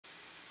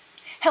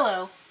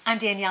Hello, I'm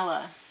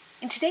Daniela.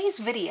 In today's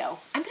video,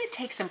 I'm going to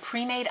take some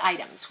pre-made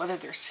items, whether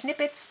they're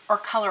snippets or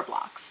color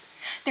blocks.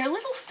 They're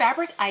little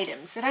fabric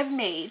items that I've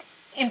made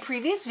in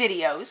previous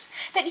videos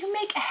that you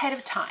make ahead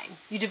of time.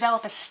 You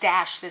develop a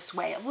stash this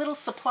way of little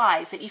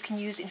supplies that you can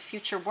use in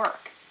future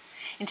work.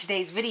 In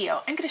today's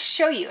video, I'm going to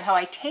show you how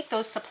I take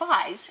those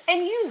supplies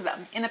and use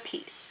them in a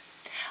piece.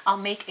 I'll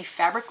make a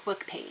fabric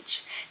book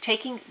page,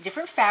 taking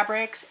different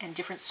fabrics and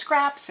different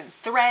scraps and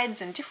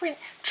threads and different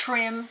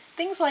trim,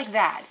 things like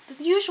that,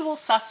 the usual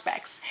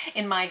suspects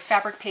in my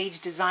fabric page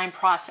design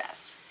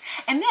process.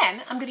 And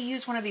then I'm going to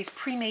use one of these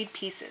pre-made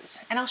pieces,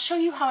 and I'll show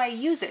you how I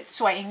use it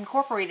so I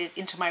incorporate it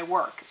into my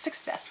work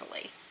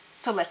successfully.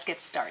 So let's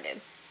get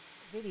started.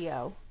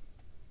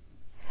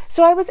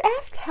 So I was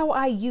asked how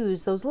I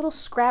use those little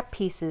scrap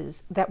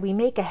pieces that we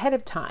make ahead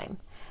of time.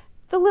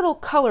 The little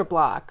color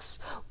blocks,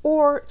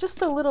 or just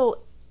the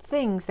little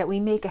things that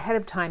we make ahead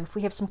of time if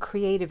we have some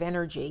creative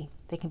energy.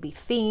 They can be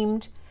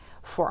themed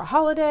for a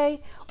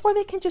holiday, or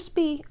they can just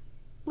be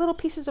little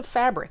pieces of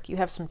fabric. You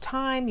have some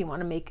time, you want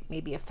to make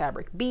maybe a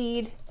fabric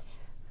bead,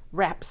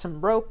 wrap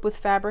some rope with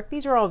fabric.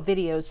 These are all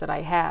videos that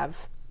I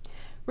have.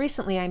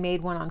 Recently I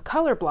made one on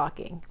color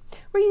blocking,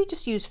 where you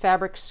just use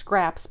fabric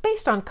scraps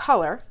based on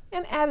color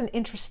and add an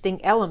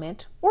interesting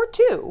element or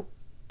two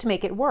to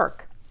make it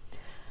work.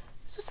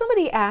 So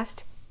somebody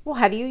asked, well,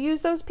 how do you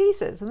use those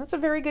pieces? And that's a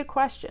very good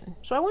question.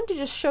 So I wanted to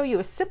just show you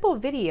a simple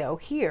video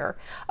here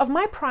of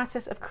my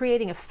process of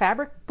creating a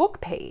fabric book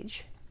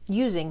page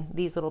using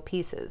these little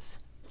pieces.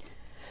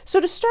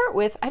 So to start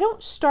with, I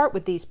don't start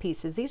with these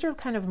pieces. These are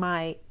kind of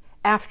my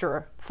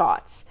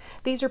afterthoughts.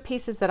 These are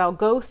pieces that I'll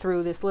go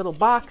through this little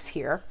box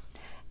here.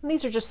 And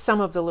these are just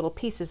some of the little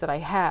pieces that I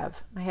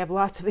have. I have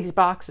lots of these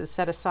boxes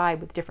set aside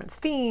with different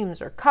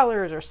themes or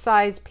colors or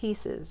size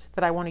pieces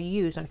that I want to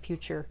use on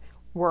future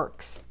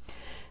works.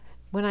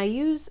 When I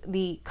use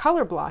the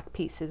color block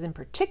pieces in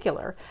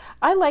particular,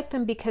 I like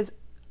them because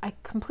I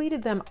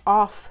completed them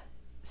off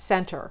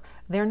center.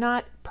 They're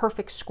not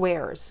perfect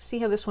squares. See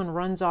how this one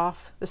runs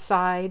off the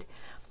side?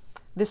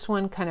 This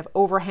one kind of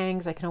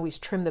overhangs. I can always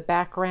trim the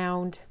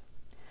background.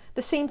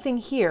 The same thing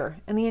here,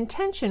 and the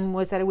intention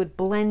was that it would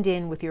blend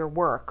in with your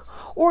work,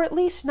 or at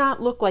least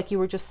not look like you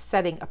were just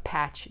setting a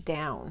patch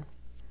down.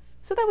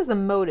 So that was the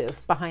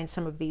motive behind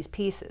some of these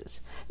pieces.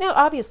 Now,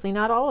 obviously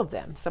not all of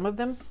them. Some of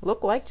them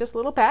look like just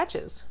little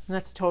patches, and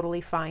that's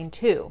totally fine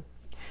too.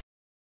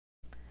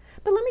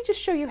 But let me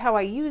just show you how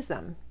I use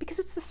them, because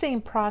it's the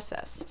same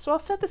process. So I'll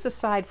set this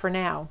aside for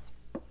now.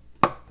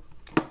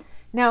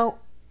 Now,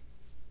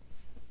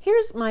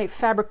 here's my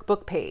fabric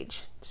book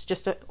page. It's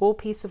just an old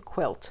piece of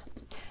quilt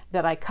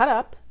that I cut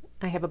up.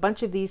 I have a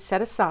bunch of these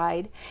set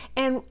aside,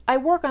 and I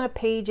work on a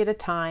page at a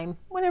time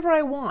whenever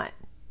I want.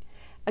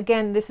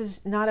 Again, this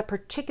is not a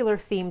particular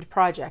themed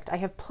project. I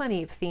have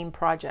plenty of themed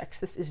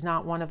projects. This is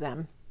not one of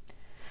them.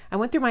 I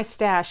went through my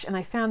stash and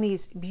I found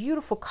these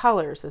beautiful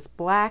colors, this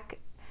black,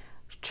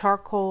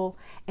 charcoal,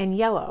 and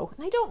yellow.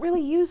 And I don't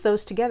really use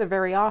those together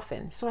very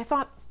often. So I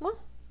thought, well,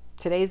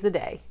 today's the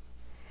day.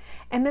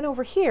 And then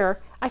over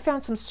here, I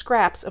found some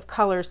scraps of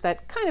colors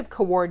that kind of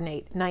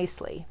coordinate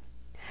nicely.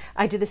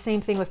 I did the same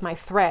thing with my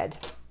thread.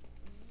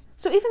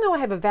 So even though I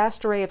have a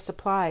vast array of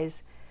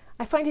supplies,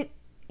 I find it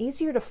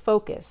easier to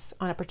focus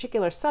on a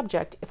particular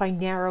subject if I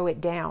narrow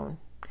it down.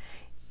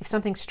 If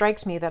something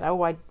strikes me that,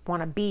 oh, I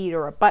want a bead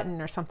or a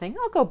button or something,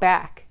 I'll go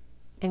back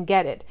and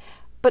get it.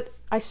 But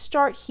I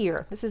start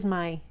here. This is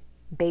my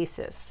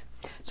basis.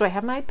 So I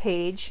have my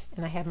page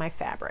and I have my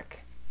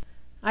fabric.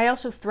 I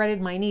also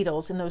threaded my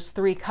needles in those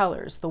three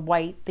colors, the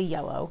white, the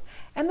yellow,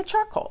 and the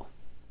charcoal.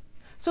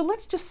 So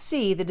let's just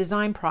see the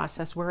design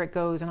process where it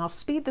goes, and I'll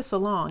speed this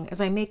along as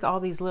I make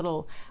all these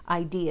little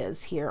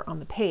ideas here on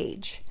the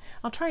page.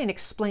 I'll try and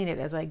explain it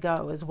as I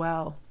go as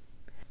well.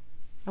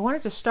 I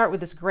wanted to start with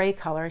this gray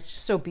color. It's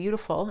just so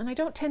beautiful, and I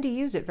don't tend to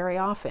use it very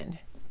often.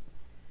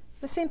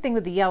 The same thing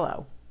with the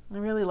yellow. I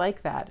really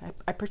like that.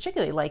 I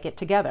particularly like it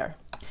together.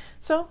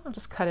 So I'll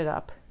just cut it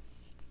up.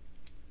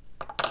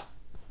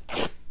 I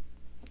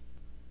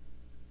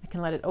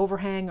can let it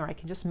overhang, or I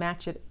can just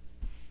match it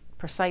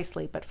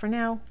precisely, but for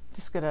now, I'm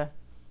just gonna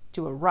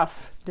do a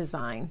rough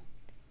design.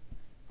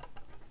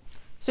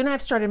 So now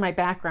I've started my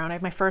background. I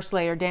have my first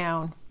layer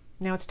down.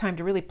 Now it's time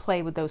to really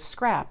play with those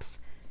scraps.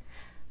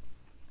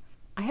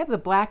 I have the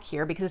black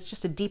here because it's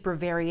just a deeper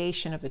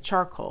variation of the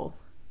charcoal.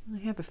 I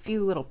have a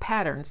few little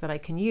patterns that I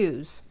can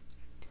use.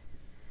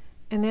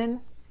 And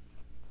then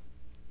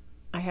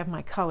I have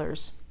my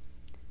colors.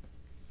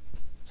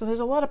 So there's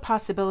a lot of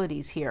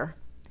possibilities here.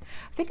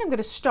 I think I'm going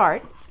to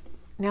start,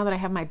 now that I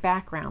have my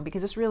background,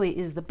 because this really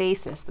is the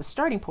basis, the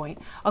starting point.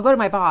 I'll go to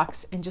my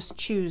box and just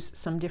choose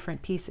some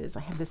different pieces.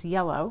 I have this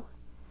yellow,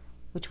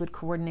 which would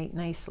coordinate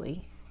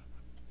nicely.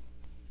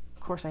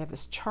 Of course, I have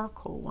this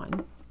charcoal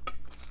one. I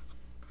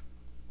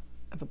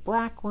have a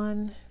black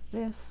one,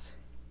 this.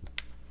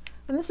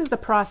 And this is the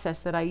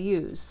process that I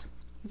use.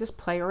 I just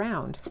play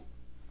around.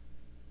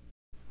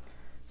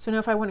 So now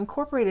if I want to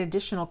incorporate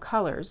additional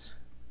colors,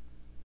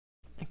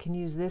 I can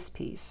use this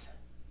piece.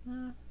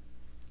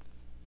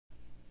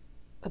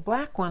 The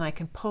black one I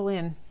can pull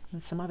in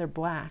with some other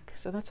black,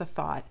 so that's a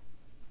thought.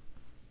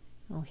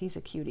 Oh, he's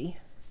a cutie.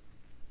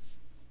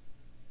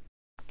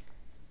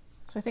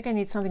 So I think I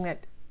need something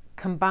that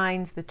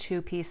combines the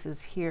two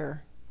pieces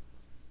here.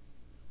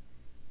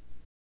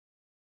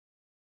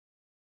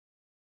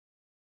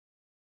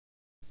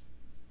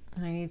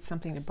 And I need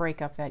something to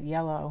break up that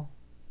yellow.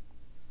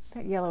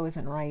 That yellow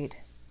isn't right.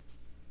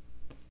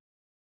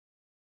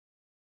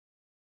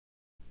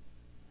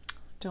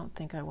 Don't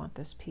think I want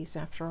this piece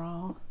after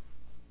all.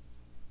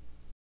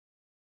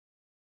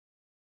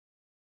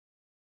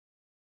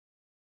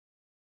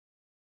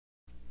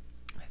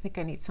 I think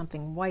I need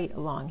something white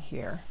along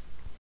here.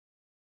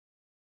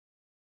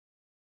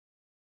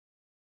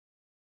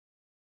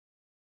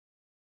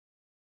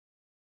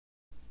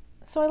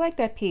 So I like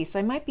that piece.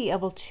 I might be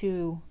able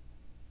to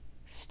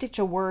stitch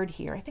a word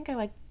here. I think I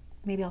like,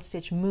 maybe I'll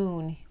stitch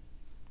moon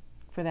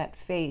for that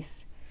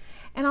face.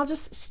 And I'll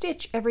just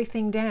stitch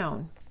everything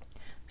down.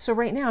 So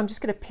right now I'm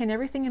just going to pin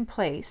everything in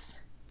place.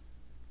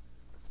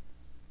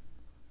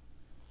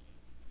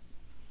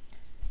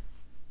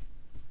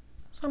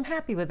 So I'm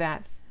happy with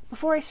that.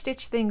 Before I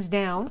stitch things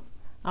down,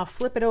 I'll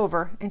flip it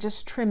over and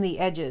just trim the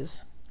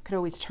edges. I could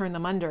always turn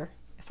them under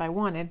if I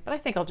wanted, but I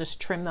think I'll just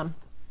trim them.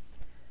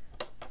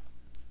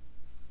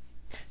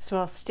 So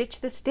I'll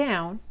stitch this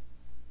down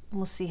and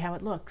we'll see how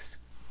it looks.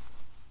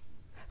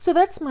 So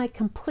that's my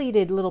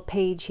completed little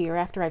page here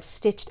after I've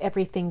stitched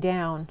everything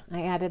down.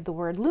 I added the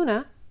word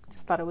Luna.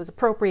 Just thought it was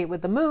appropriate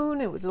with the moon.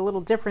 It was a little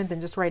different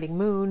than just writing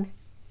moon,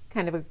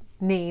 kind of a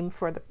name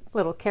for the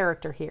little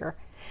character here.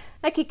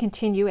 I could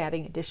continue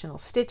adding additional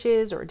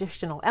stitches or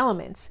additional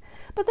elements,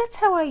 but that's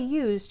how I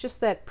use just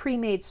that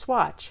pre-made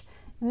swatch.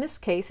 In this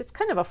case, it's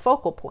kind of a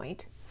focal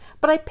point,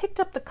 but I picked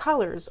up the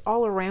colors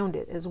all around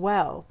it as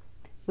well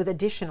with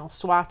additional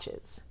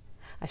swatches.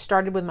 I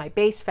started with my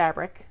base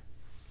fabric,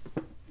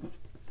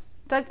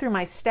 dug through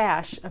my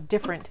stash of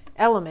different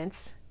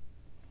elements,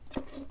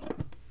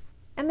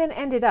 and then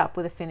ended up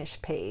with a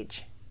finished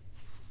page.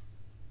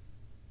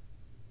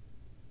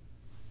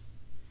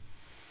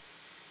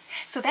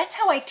 So that's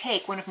how I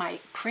take one of my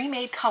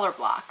pre-made color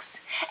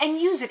blocks and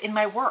use it in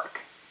my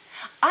work.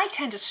 I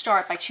tend to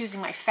start by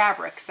choosing my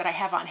fabrics that I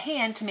have on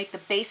hand to make the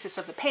basis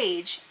of the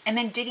page, and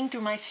then digging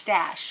through my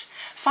stash,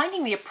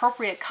 finding the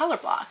appropriate color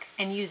block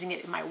and using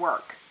it in my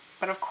work.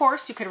 But of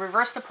course, you could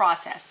reverse the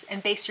process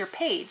and base your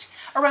page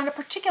around a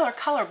particular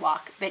color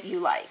block that you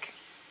like.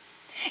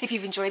 If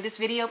you've enjoyed this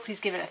video, please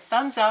give it a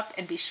thumbs up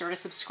and be sure to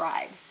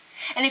subscribe.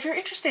 And if you're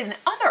interested in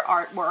other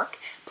artwork,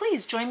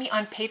 please join me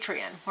on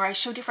Patreon, where I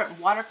show different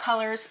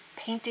watercolors,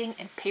 painting,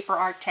 and paper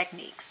art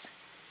techniques.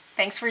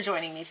 Thanks for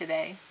joining me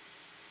today.